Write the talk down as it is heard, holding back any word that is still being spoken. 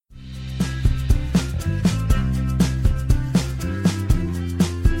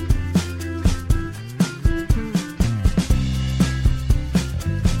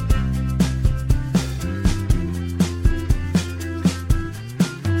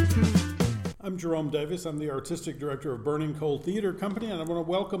I'm Jerome Davis. I'm the artistic director of Burning Coal Theater Company, and I want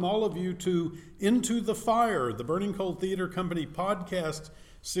to welcome all of you to Into the Fire, the Burning Coal Theater Company podcast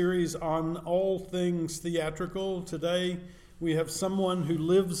series on all things theatrical. Today, we have someone who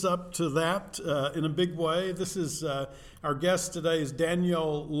lives up to that in a big way. This is our guest today is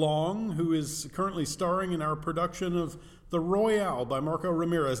Danielle Long, who is currently starring in our production of The Royale by Marco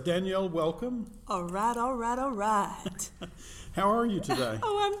Ramirez. Danielle, welcome. All right. How are you today?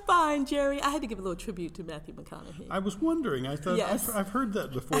 Oh, I'm fine, Jerry. I had to give a little tribute to Matthew McConaughey. I was wondering. I thought Yes. I've heard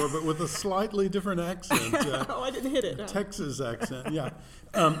that before, but with a slightly different accent. Oh, I didn't hit it. Texas accent, yeah.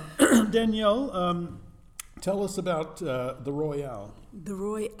 Danielle, tell us about The Royale. The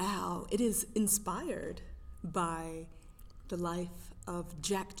Royale. It is inspired by the life of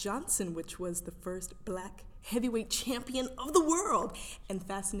Jack Johnson, which was the first black heavyweight champion of the world. And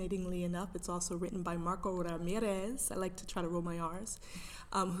fascinatingly enough, it's also written by Marco Ramirez. I like to try to roll my R's,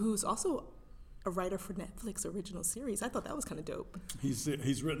 who's also a writer for Netflix original series. I thought that was kind of dope.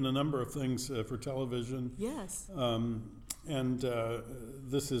 He's written a number of things for television. Yes. And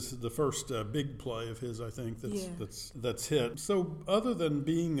this is the first big play of his, I think, that's hit. So other than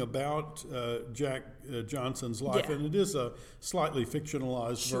being about Jack Johnson's life, and it is a slightly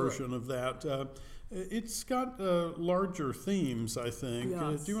fictionalized version of that, it's got larger themes, I think.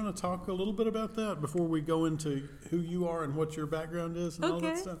 Yes. Do you want to talk a little bit about that before we go into who you are and what your background is and all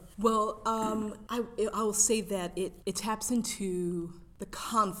that stuff? Well, I will say that it taps into the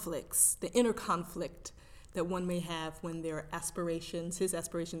conflicts, the inner conflict that one may have when their aspirations, his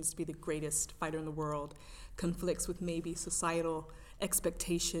aspirations to be the greatest fighter in the world, conflicts with maybe societal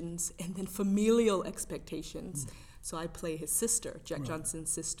expectations and then familial expectations. So I play his sister, Jack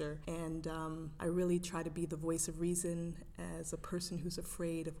Johnson's sister, and I really try to be the voice of reason as a person who's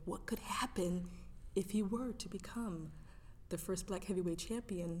afraid of what could happen if he were to become the first black heavyweight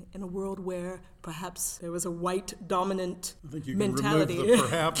champion in a world where perhaps there was a white dominant mentality. I think you can remove the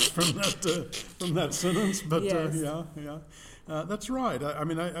perhaps from that sentence, but yes. That's right.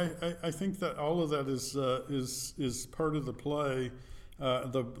 I think that all of that is part of the play.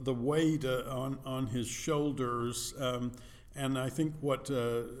 The weight on his shoulders, and I think what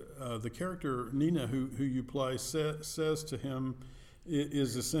the character Nina, who you play, says to him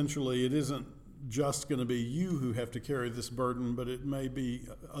is essentially, it isn't just going to be you who have to carry this burden, but it may be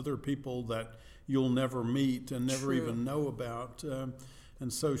other people that you'll never meet and never even know about,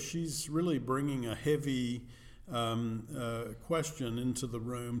 and so she's really bringing a heavy question into the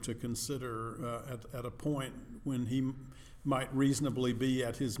room to consider at a point when he might reasonably be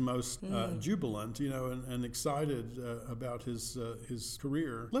at his most jubilant, and excited about his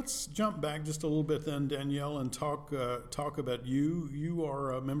career. Let's jump back just a little bit then, Danielle, and talk about you. You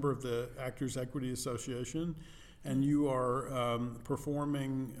are a member of the Actors Equity Association, and you are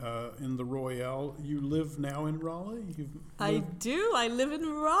performing in the Royale. You live now in Raleigh? I do. I live in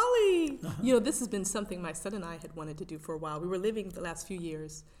Raleigh. This has been something my son and I had wanted to do for a while. We were living the last few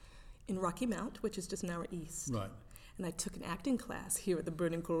years in Rocky Mount, which is just an hour east. Right. And I took an acting class here at the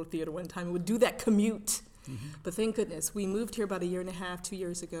Burning Coal Theater one time. We would do that commute. But thank goodness, we moved here about 1.5 years, 2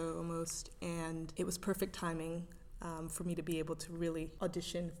 years ago almost, and it was perfect timing for me to be able to really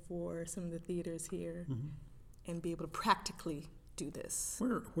audition for some of the theaters here and be able to practically do this.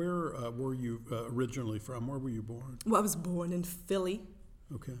 Where were you originally from? Where were you born? Well, I was born in Philly.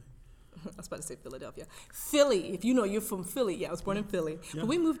 Okay. I was about to say Philadelphia. Philly, if you know you're from Philly. Yeah, I was born in Philly. Yeah. But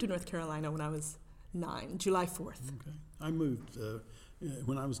we moved to North Carolina when I was 9, July 4th. Okay. I moved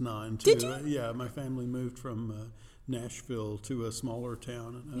when I was 9 too. Did you? Yeah, my family moved from Nashville to a smaller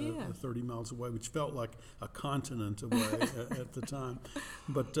town 30 miles away, which felt like a continent away at the time.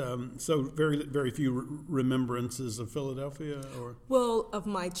 But so very, very few remembrances of Philadelphia, or? Well, of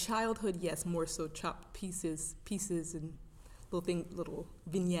my childhood, yes, more so chopped pieces and little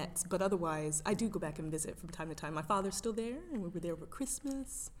vignettes. But otherwise, I do go back and visit from time to time. My father's still there, and we were there over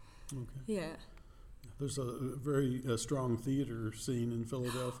Christmas. Okay. Yeah. There's a very strong theater scene in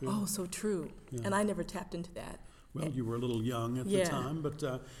Philadelphia. Oh, so true. Yeah. And I never tapped into that. Well, you were a little young at the time, but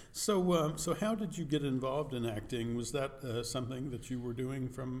so how did you get involved in acting? Was that something that you were doing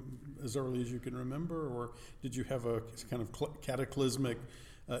from as early as you can remember, or did you have a kind of cataclysmic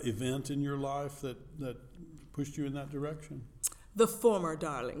event in your life that pushed you in that direction? The former,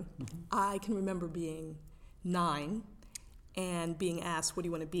 darling. I can remember being 9 and being asked, what do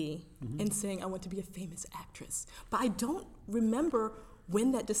you want to be? And saying, I want to be a famous actress. But I don't remember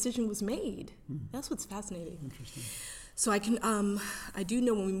when that decision was made. That's what's fascinating. Interesting. So I do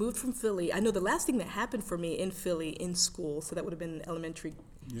know when we moved from Philly, I know the last thing that happened for me in Philly in school, so that would have been elementary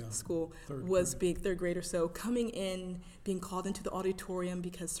school, Third was being third grade or so, coming in, being called into the auditorium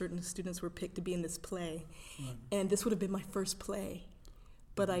because certain students were picked to be in this play. Right. And this would have been my first play.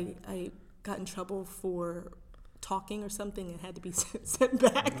 But I got in trouble for talking or something and had to be sent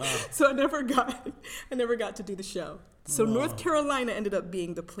back. Wow. So I never got to do the show. So Wow. North Carolina ended up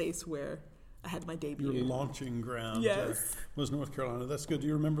being the place where I had my debut. Your launching ground Yes. was North Carolina. That's good. Do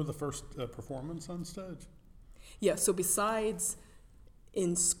you remember the first performance on stage? Yeah, so besides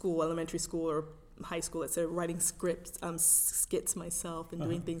in school, elementary school or high school, let's say writing scripts, skits myself and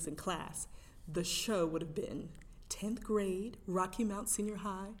doing things in class, the show would have been 10th grade, Rocky Mount Senior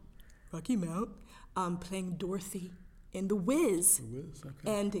High, playing Dorothy in The Wiz. The Wiz,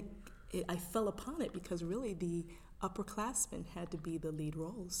 okay. And I fell upon it because really the upperclassmen had to be the lead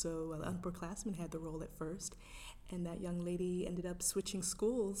role. So an upperclassman had the role at first, and that young lady ended up switching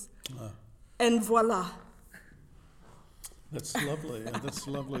schools. And voila. That's lovely. That's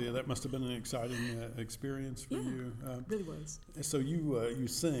lovely. That must have been an exciting experience for you. It really was. So you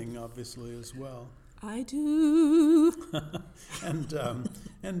sing, obviously, as well. I do.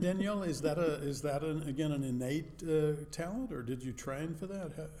 And Danielle, is that again an innate talent, or did you train for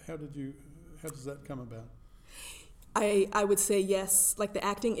that? How does that come about? I would say yes, like the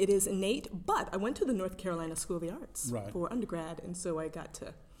acting, it is innate, but I went to the North Carolina School of the Arts for undergrad, and so I got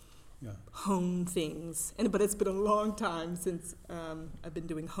to hone things. But it's been a long time since I've been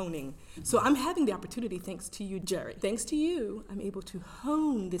doing honing. So I'm having the opportunity, thanks to you, Jerry. Thanks to you, I'm able to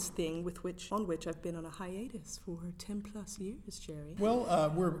hone this thing on which I've been on a hiatus for 10 plus years, Jerry.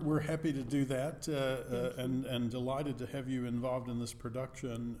 Well, we're happy to do that, and delighted to have you involved in this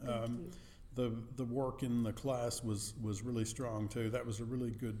production. The work in the class was really strong too. That was a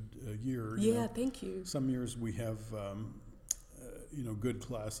really good year. Yeah, thank you. Some years we have good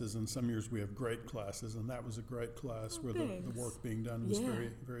classes, and some years we have great classes, and that was a great class where the work being done was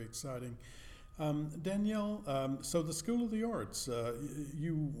very, very exciting. Danielle, so the School of the Arts,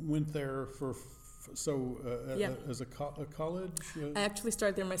 you went there as a college? I actually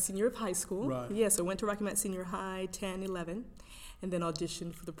started there my senior year of high school. Right. Yeah, so I went to Rocky Mount Senior High 10, 11, and then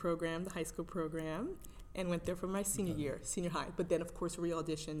auditioned for the program, the high school program, and went there for my senior year, senior high. But then, of course,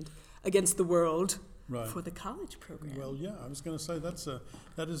 re-auditioned against the world for the college program. Well, yeah, I was going to say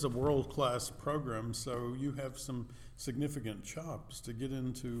that is a world-class program, so you have some significant chops to get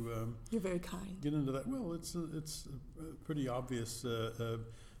into. You're very kind. Get into that. Well, it's a pretty obvious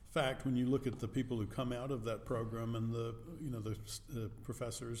fact when you look at the people who come out of that program and the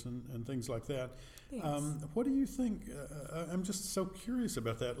professors and things like that. What do you think? I'm just so curious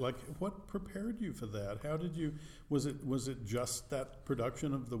about that. Like, what prepared you for that? How did you? Was it just that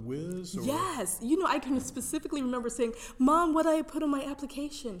production of The Wiz? Or? Yes. I can specifically remember saying, "Mom, what did I put on my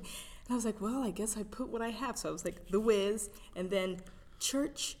application?" And I was like, "Well, I guess I put what I have." So I was like, The Wiz, and then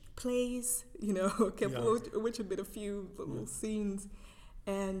church plays. Which had been a few little scenes.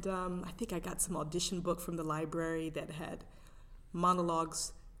 And I think I got some audition book from the library that had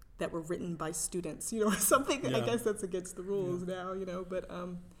monologues that were written by students, or something. I guess that's against the rules now, But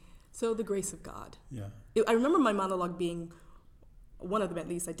so the grace of God. Yeah. I remember my monologue being, one of them at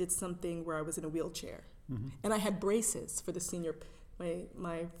least, I did something where I was in a wheelchair. Mm-hmm. And I had braces for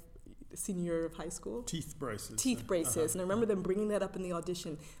my senior year of high school. Teeth braces. And I remember them bringing that up in the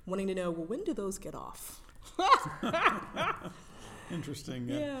audition, wanting to know, well, when do those get off? Interesting.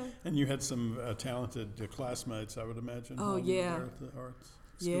 And you had some talented classmates, I would imagine. Oh, yeah. There at the Arts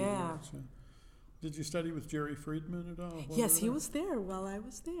School of the Arts, Did you study with Jerry Friedman at all? Yes, he was there while I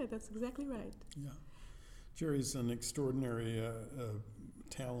was there. That's exactly right. Yeah. Jerry's an extraordinary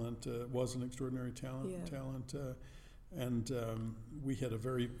talent, was an extraordinary talent. And we had a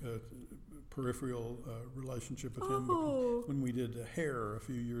very peripheral relationship with him when we did Hair a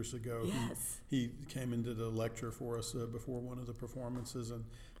few years ago. Yes. He came and did a lecture for us before one of the performances and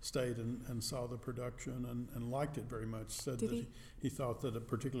stayed and saw the production and liked it very much. Said that he thought that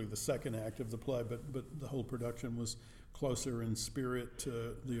particularly the second act of the play, but the whole production was closer in spirit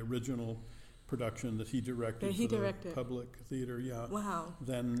to the original production that he directed the public theater, wow,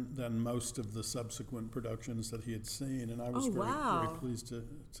 than most of the subsequent productions that he had seen, and I was very pleased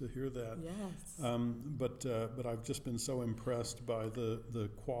to hear that. Yes. But I've just been so impressed by the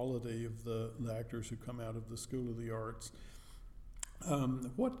quality of the actors who come out of the School of the Arts.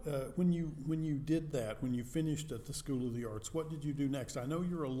 When you did that, when you finished at the School of the Arts, what did you do next? I know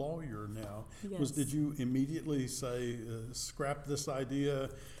you're a lawyer now. Yes. Did you immediately say, scrap this idea?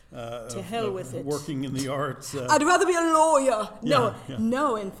 To hell with it. Working in the arts. I'd rather be a lawyer.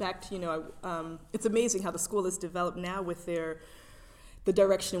 No. In fact, it's amazing how the school has developed now with their the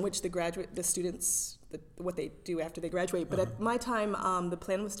direction in which the students, what they do after they graduate. But at my time, the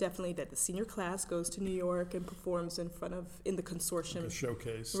plan was definitely that the senior class goes to New York and performs in the consortium. Like a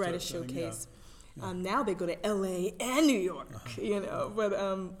showcase. Right, a type thing, showcase. Yeah. Now they go to LA and New York, but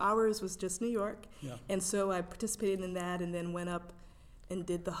ours was just New York. Yeah. And so I participated in that and then went up and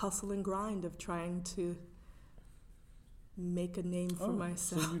did the hustle and grind of trying to make a name for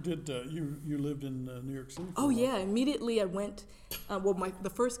myself. So you did. You lived in New York City. Oh yeah! Immediately I went.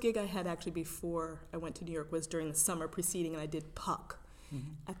 The first gig I had actually before I went to New York was during the summer preceding, and I did Puck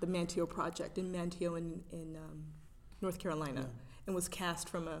at the Manteo Project in Manteo in North Carolina, and was cast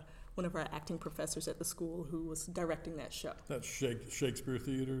from one of our acting professors at the school who was directing that show. That's Shakespeare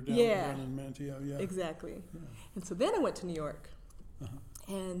Theater down in Manteo. Yeah. Exactly. Yeah. And so then I went to New York.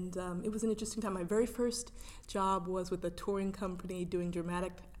 And it was an interesting time. My very first job was with a touring company doing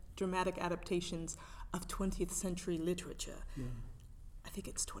dramatic adaptations of 20th century literature. Yeah. I think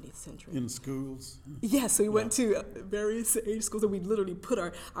it's 20th century. In schools? Yeah, so we went to various age schools, and we literally put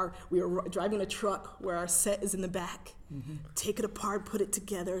we were driving a truck where our set is in the back, take it apart, put it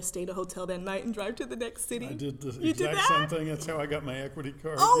together, stay in a hotel that night, and drive to the next city. I did the You did exact that? same thing. That's how I got my equity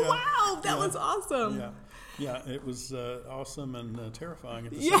card. Oh, yeah. wow, that was awesome. Yeah. Yeah, it was awesome and terrifying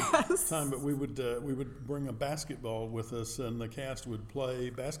at the Yes. same time. But we would bring a basketball with us, and the cast would play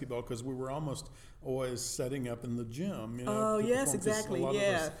basketball because we were almost always setting up in the gym. You know, Oh, to yes, perform, 'cause exactly, a lot of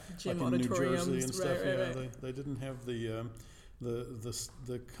yeah. us, Gym like in New auditoriums, Jersey and stuff. right, right. They didn't have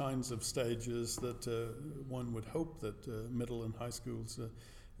the kinds of stages that one would hope that middle and high schools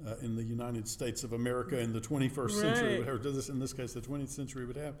in the United States of America in the 21st century, Right. or in this case, the 20th century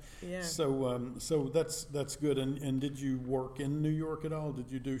would have. Yeah. So that's good. And did you work in New York at all?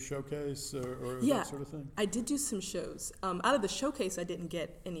 Did you do showcase or Yeah, that sort of thing? I did do some shows. Out of the showcase, I didn't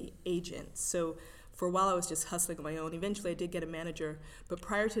get any agents. So for a while, I was just hustling on my own. Eventually, I did get a manager. But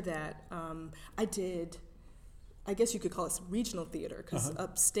prior to that, I did, I guess you could call it regional theater, because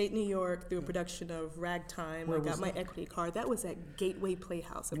upstate New York, through a production of Ragtime, Where I got was my that? equity card. That was at Gateway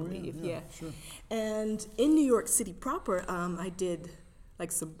Playhouse, I believe. yeah, sure. And in New York City proper, I did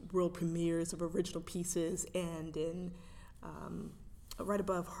like some world premieres of original pieces, and in right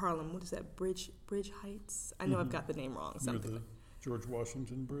above Harlem, what is that, Bridge Heights? I know I've got the name wrong. Near Something. the George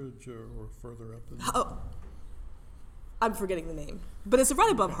Washington Bridge or further up. Oh, I'm forgetting the name, but it's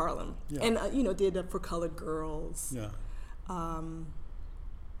right above Harlem. Yeah. And did For Colored Girls, Yeah.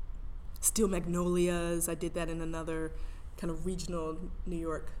 Steel Magnolias. I did that in another kind of regional New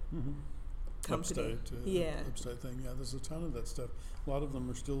York company. Upstate, upstate thing. Yeah, there's a ton of that stuff. A lot of them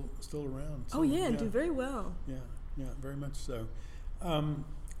are still around. Oh yeah, and do very well. Yeah, very much so.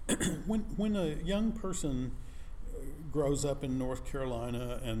 When a young person grows up in North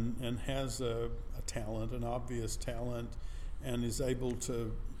Carolina and has a talent, an obvious talent, and is able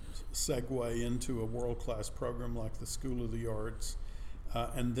to segue into a world-class program like the School of the Arts,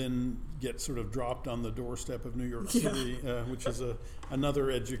 and then get sort of dropped on the doorstep of New York City, which is another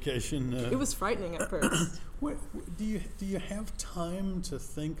education. It was frightening at first. Do you have time to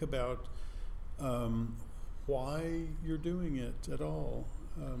think about why you're doing it at all?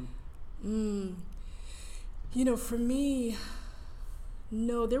 For me,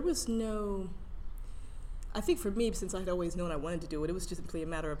 no, there was no. I think for me, since I'd always known I wanted to do it, it was just simply a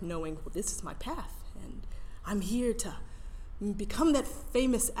matter of knowing, well, this is my path, and I'm here to become that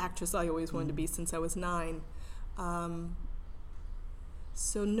famous actress I always wanted to be since I was 9.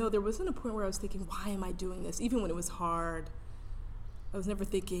 So no, there wasn't a point where I was thinking, why am I doing this? Even when it was hard, I was never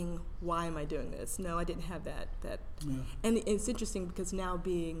thinking, why am I doing this? No, I didn't have that. Yeah. And it's interesting because now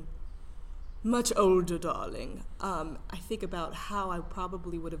being much older, darling, I think about how I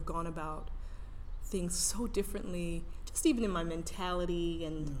probably would have gone about things so differently, just even in my mentality,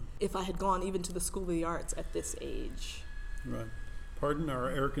 and if I had gone even to the School of the Arts at this age. Right. Pardon our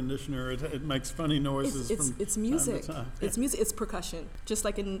air conditioner. It makes funny noises It's from music. time to time. It's music. It's percussion. Just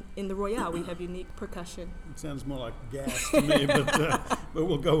like in the Royale, we have unique percussion. It sounds more like gas to me, but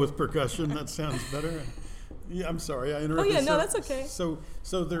we'll go with percussion. That sounds better. Yeah, I'm sorry, I interrupted. Oh yeah, no, that's okay. So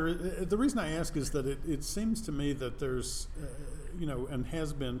there. The reason I ask is that it seems to me that there's, and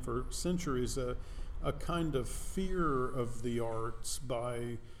has been for centuries, a kind of fear of the arts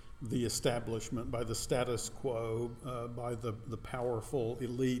by the establishment, by the status quo, by the powerful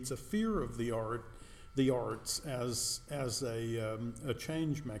elites, a fear of the arts as a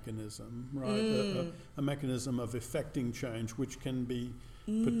change mechanism, right? A mechanism of effecting change, which can be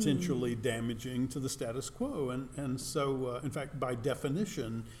potentially damaging to the status quo, and so in fact, by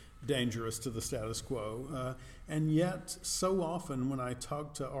definition, dangerous to the status quo. And yet, so often when I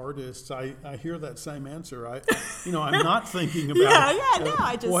talk to artists, I hear that same answer. I'm not thinking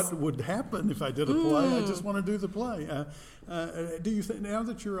about what would happen if I did a play. I just want to do the play. Do you think, now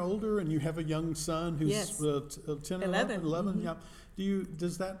that you're older and you have a young son who's Yes. 10 or 11, yeah,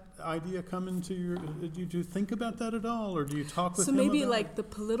 does that idea come into do you think about that at all, or do you talk with So him maybe about like it? the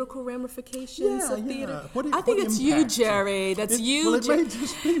political ramifications of theater. I think it's you, Jerry. That's you. Well, it may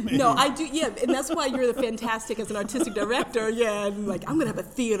just be me. No, I do. Yeah, and that's why you're fantastic as an artistic director. Yeah, and like I'm gonna have a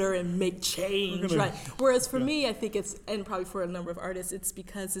theater and make change, right? Whereas for me, I think it's, and probably for a number of artists, it's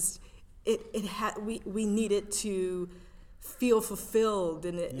because we need it to feel fulfilled,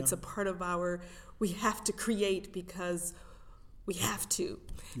 and it's a part of we have to create because we have to.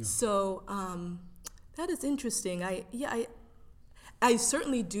 Yeah. So that is interesting. I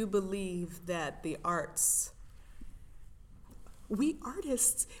certainly do believe that the arts, we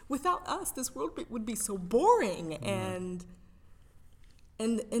artists, without us, this world would be so boring. Mm-hmm.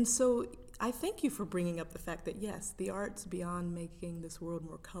 And so I thank you for bringing up the fact that, yes, the arts, beyond making this world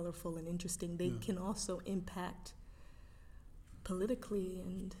more colorful and interesting, they can also impact politically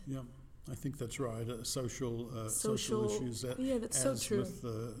and... Yeah. I think that's right. Social issues. That's so true. With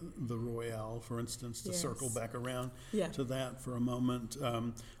the Royale, for instance, to circle back around to that for a moment.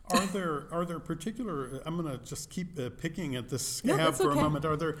 Are there particular? I'm going to just keep picking at this scab for a moment.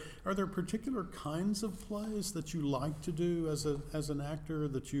 Are there particular kinds of plays that you like to do as an actor,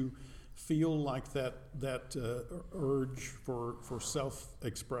 that you feel like that urge for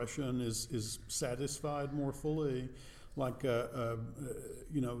self-expression is satisfied more fully? Like The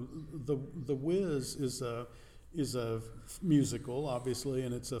Wiz is a musical, obviously,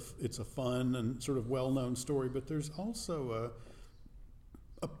 and it's a fun and sort of well-known story. But there's also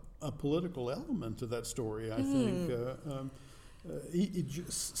a political element to that story. I think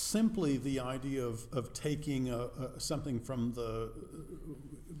simply the idea of taking something from the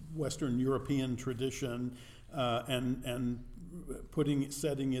Western European tradition and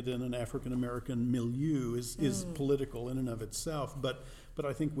setting it in an African American milieu is political in and of itself, but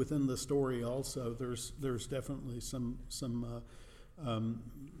I think within the story also there's definitely some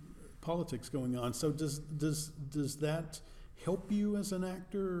politics going on. So does that help you as an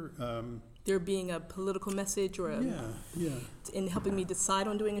actor? There being a political message or in helping me decide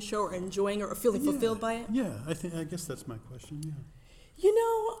on doing a show or enjoying it or feeling fulfilled by it? Yeah, I guess that's my question. Yeah.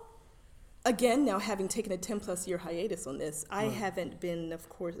 Again, now having taken a 10-plus year hiatus on this, I haven't been, of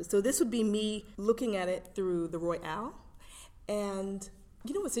course, so this would be me looking at it through the Royale. And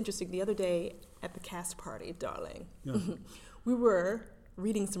you know what's interesting? The other day at the cast party, darling, we were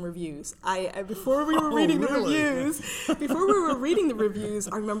reading some reviews. Before we were reading the reviews,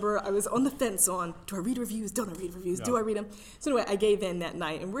 I remember I was on the fence on, do I read reviews? Don't I read reviews? Do I read them? So anyway, I gave in that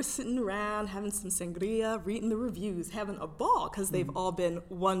night, and we're sitting around having some sangria, reading the reviews, having a ball, because they've all been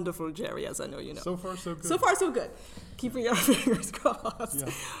wonderful, Jerry, as I know you know. So far, so good. So far, so good. Keeping our fingers crossed.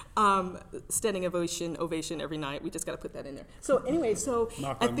 Yeah. Standing ovation every night. We just got to put that in there. So anyway,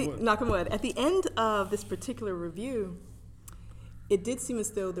 knock on wood. At the end of this particular review, it did seem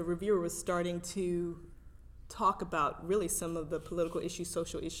as though the reviewer was starting to talk about really some of the political issues,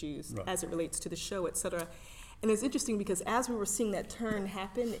 social issues, as it relates to the show, et cetera. And it's interesting because as we were seeing that turn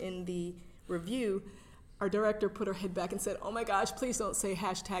happen in the review, our director put her head back and said, "Oh my gosh, please don't say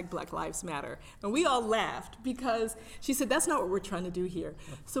 #Black Lives Matter." And we all laughed because she said, that's not what we're trying to do here.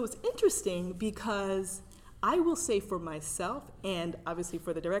 So it's interesting because I will say for myself and obviously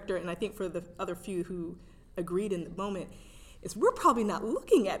for the director, and I think for the other few who agreed in the moment, is we're probably not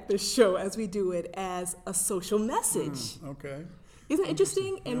looking at this show as we do it as a social message. Okay. Isn't it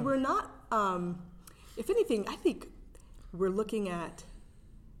interesting? And we're not, if anything, I think we're looking at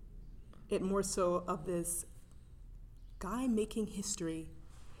it more so of this guy making history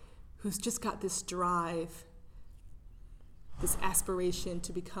who's just got this drive, this aspiration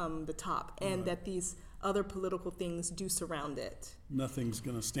to become the top, and that these other political things do surround it. Nothing's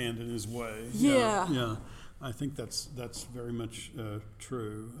going to stand in his way. Yeah. I think that's very much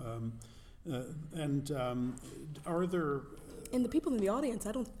true. Are there? And the people in the audience,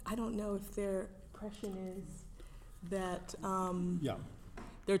 I don't know if their impression is that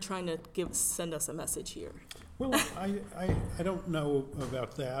they're trying to send us a message here. Well, I don't know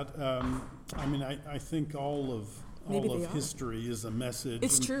about that. I think all of history is a message.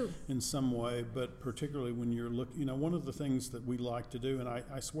 It's true. In some way, but particularly when you're looking, one of the things that we like to do, and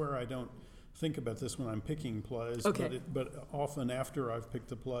I swear I don't think about this when I'm picking plays, but often after I've picked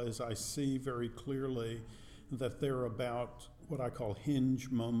the plays, I see very clearly that they're about what I call hinge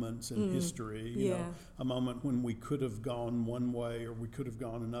moments in history. You know, a moment when we could have gone one way or we could have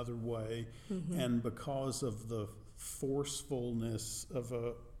gone another way, and because of the forcefulness of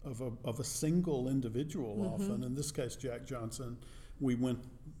a single individual, often in this case Jack Johnson, we went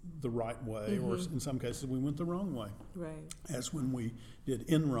the right way, or in some cases we went the wrong way. Right. As when we did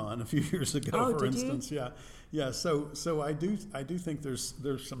Enron a few years ago, for instance. You? Yeah. So I do think there's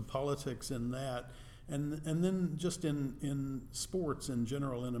some politics in that. And then just in sports in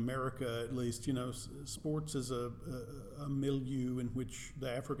general, in America at least, you know, sports is a milieu in which the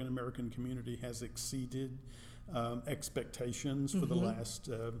African American community has exceeded expectations for the last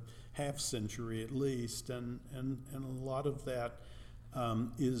half century at least, and a lot of that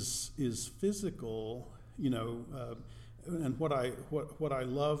is physical, you know. And what I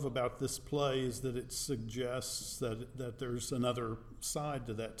love about this play is that it suggests that there's another side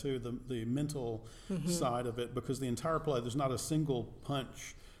to that too, the mental side of it, because the entire play, there's not a single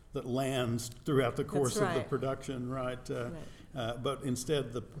punch that lands throughout the course of the production, right? But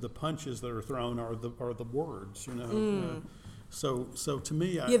instead, the punches that are thrown are the words, you know. So to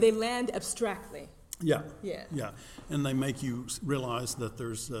me, they land abstractly. Yeah, and they make you realize that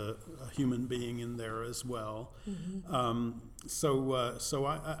there's a human being in there as well. So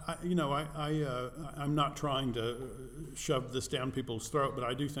I'm not trying to shove this down people's throat, but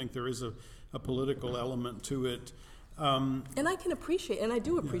I do think there is a political element to it. And I can appreciate, and I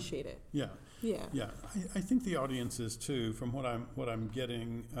do appreciate it. Yeah. I think the audience is too, from what I'm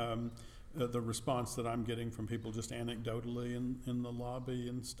getting. The response that I'm getting from people just anecdotally in the lobby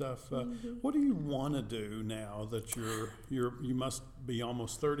and stuff. What do you want to do now that you must be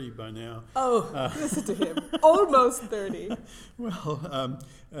almost 30 by now? Listen to him, almost 30. Well,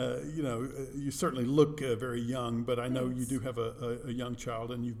 you know, you certainly look very young, but I know you do have a young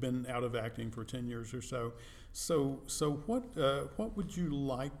child, and you've been out of acting for 10 years or so. So what would you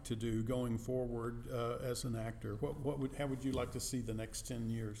like to do going forward as an actor? How would you like to see the next 10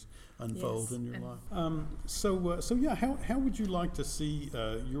 years unfold in your life? How would you like to see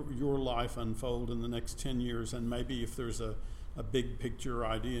your life unfold in the next 10 years, and maybe if there's a big picture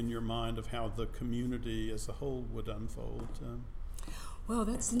idea in your mind of how the community as a whole would unfold? Well,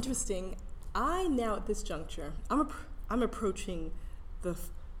 that's interesting. I now at this juncture, I'm approaching the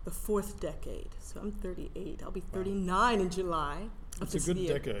fourth decade. So I'm 38. I'll be 39 in July. It's a good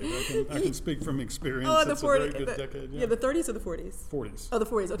decade. I can speak from experience. It's a very good decade. Yeah, the 30s or the 40s? 40s. Oh, the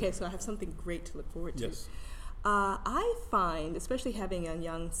 40s. Okay, so I have something great to look forward to. Yes. I find, especially having a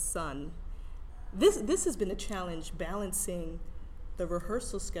young son, this has been a challenge, balancing the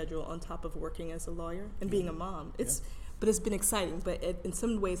rehearsal schedule on top of working as a lawyer and being a mom. But it's been exciting. But in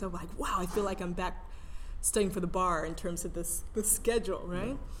some ways, I'm like, wow, I feel like I'm back studying for the bar in terms of the schedule,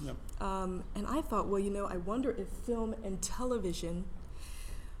 right? Yep. And I thought, well, you know, I wonder if film and television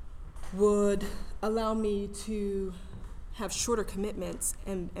would allow me to have shorter commitments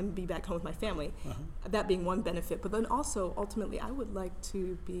and be back home with my family. That being one benefit. But then also, ultimately, I would like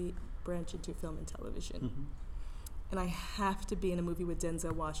to branch into film and television. And I have to be in a movie with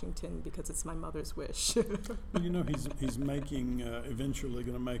Denzel Washington because it's my mother's wish. Well, you know, he's making, eventually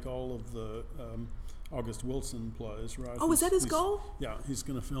going to make all of the August Wilson plays, right? Oh, is that his goal? Yeah, he's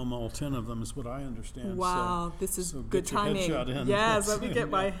going to film all 10 of them, is what I understand. Wow, this is good timing. Get your headshot in. Yes, let me get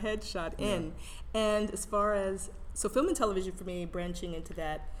my headshot in. And as far as, so film and television for me, branching into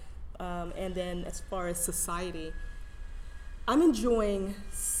that, and then as far as society, I'm enjoying,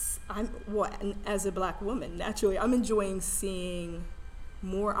 as a black woman, naturally, I'm enjoying seeing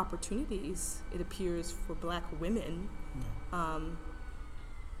more opportunities, it appears, for black women,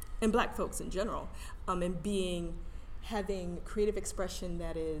 and black folks in general, and having creative expression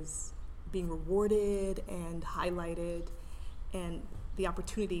that is being rewarded and highlighted, and the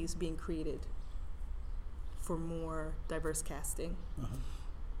opportunities being created for more diverse casting.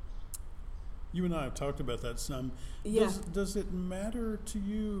 You and I have talked about that some. Yeah. Does it matter to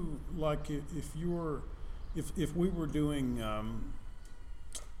you, like if we were doing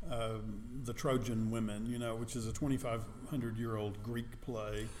the Trojan Women, you know, which is a 2,500-year-old Greek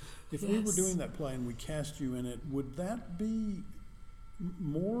play. If we were doing that play and we cast you in it, would that be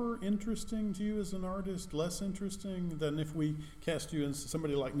more interesting to you as an artist, less interesting than if we cast you in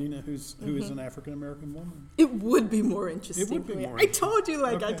somebody like Nina, who is an African American woman? It would be more interesting. It would be more I told you,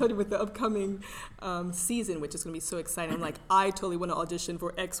 I told you with the upcoming season, which is going to be so exciting. I'm like, I totally want to audition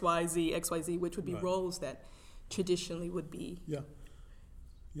for XYZ, which would be roles that traditionally would be. Yeah.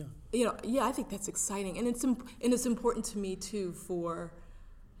 You know, I think that's exciting, and it's important to me too.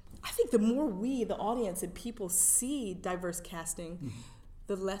 I think the more we, the audience and people, see diverse casting,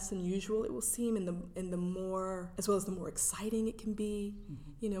 the less unusual it will seem, and the more, as well as the more exciting it can be.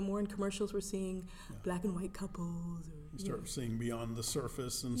 More in commercials we're seeing black and white couples. You start seeing beyond the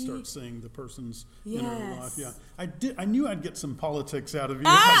surface and start seeing the person's Yes. inner life. Yeah, I knew I'd get some politics out of you.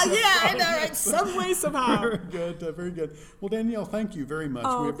 I know, right? Some way, somehow. Very good, very good. Well, Danielle, thank you very much.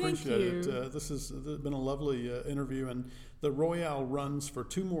 Oh, We thank appreciate you. it. This has been a lovely interview, and the Royale runs for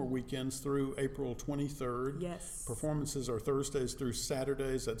 2 more weekends through April 23rd. Yes. Performances are Thursdays through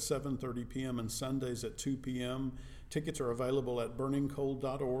Saturdays at 7:30 p.m. and Sundays at 2 p.m. Tickets are available at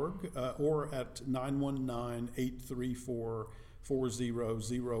burningcoal.org or at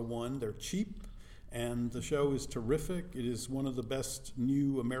 919-834-4001. They're cheap, and the show is terrific. It is one of the best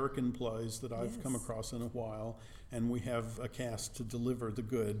new American plays that I've come across in a while, and we have a cast to deliver the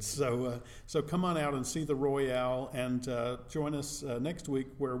goods. So come on out and see the Royale, and join us next week,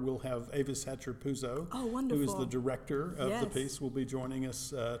 where we'll have Avis Hatcher-Puzo, Oh, wonderful. who is the director of the Yes. piece, will be joining us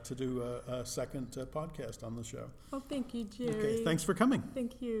to do a second podcast on the show. Oh, thank you, Jerry. Okay, thanks for coming.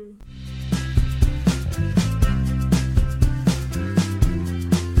 Thank you.